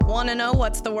Want to know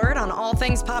what's the word on all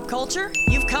things pop culture?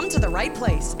 You've come to the right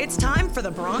place. It's time for the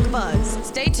Bronc Buzz.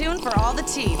 Stay tuned for all the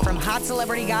tea, from hot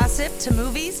celebrity gossip to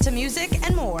movies to music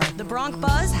and more. The Bronc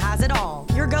Buzz has it all.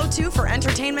 Your go-to for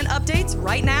entertainment updates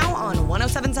right now on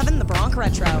 107.7 The Bronc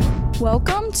Retro.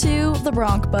 Welcome to the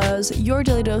Bronc Buzz, your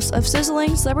daily dose of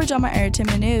sizzling celebrity drama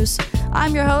entertainment news.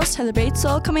 I'm your host, Heather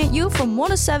Batezel, coming at you from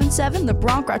 107.7 The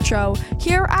Bronc Retro,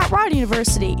 here at Rider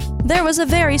University. There was a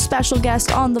very special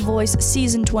guest on The Voice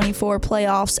Season 24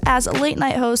 playoffs as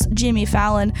late-night host Jimmy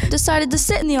Fallon decided to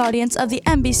sit in the audience of the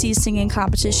NBC singing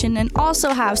competition and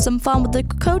also have some fun with the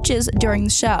coaches during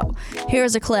the show.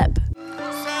 Here's a clip.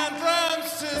 San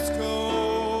Francisco,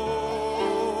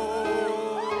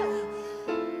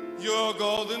 your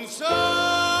golden sun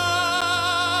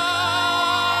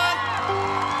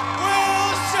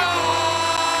will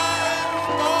shine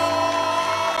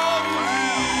on me.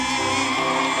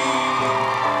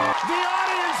 The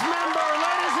audience member,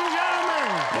 ladies and gentlemen.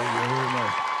 Thank you very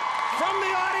much. From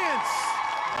the audience.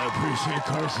 I appreciate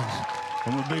Carson.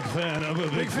 I'm a big fan. I'm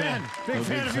a big fan. Big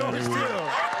fan of yours too.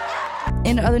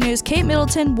 In other news, Kate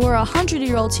Middleton wore a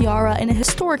 100-year-old tiara in a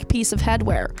historic piece of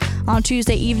headwear. On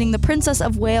Tuesday evening, the Princess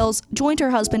of Wales joined her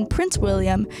husband Prince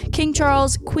William, King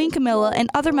Charles, Queen Camilla, and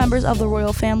other members of the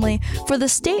royal family for the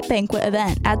state banquet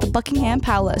event at the Buckingham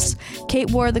Palace. Kate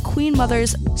wore the Queen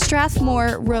Mother's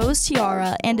Strathmore Rose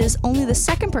tiara and is only the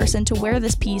second person to wear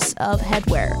this piece of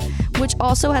headwear, which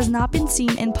also has not been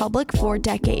seen in public for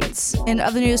decades. In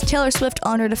other news, Taylor Swift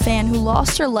honored a fan who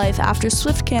lost her life after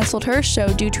Swift canceled her show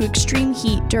due to extreme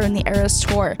heat during the Eras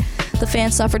Tour. The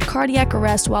fan suffered cardiac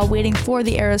arrest while waiting for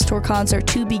the Eras Tour concert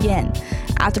to begin.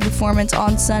 At the performance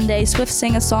on Sunday, Swift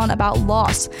sang a song about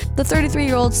loss. The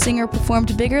 33-year-old singer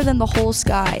performed Bigger Than the Whole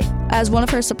Sky. As one of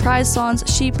her surprise songs,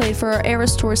 she played for her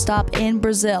Eras Tour stop in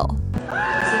Brazil.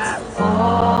 It's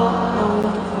all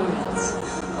over, it's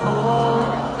all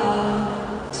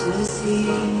out to sea.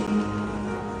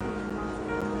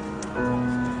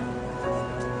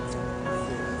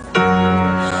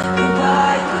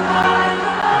 Goodbye, goodbye,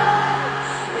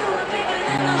 goodbye. You were bigger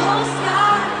than the whole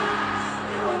sky.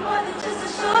 You were more than just a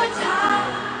short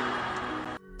time.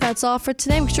 That's all for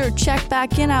today. Make sure to check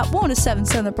back in at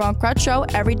 107.7 The Bronc Retro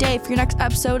every day for your next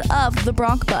episode of The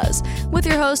Bronc Buzz with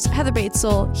your host, Heather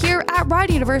Batezel, here at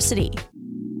Rider University.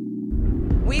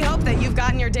 We hope that you've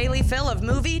gotten your daily fill of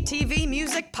movie, TV,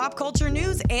 music, pop culture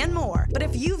news, and more. But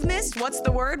if you've missed What's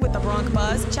the Word with the Bronc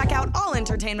Buzz, check out all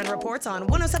entertainment reports on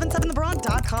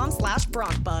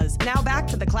 1077thebronc.com/BroncBuzz. Now back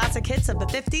to the classic hits of the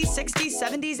 50s, 60s,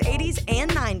 70s, 80s,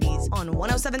 and 90s on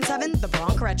 107.7 The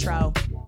Bronc Retro.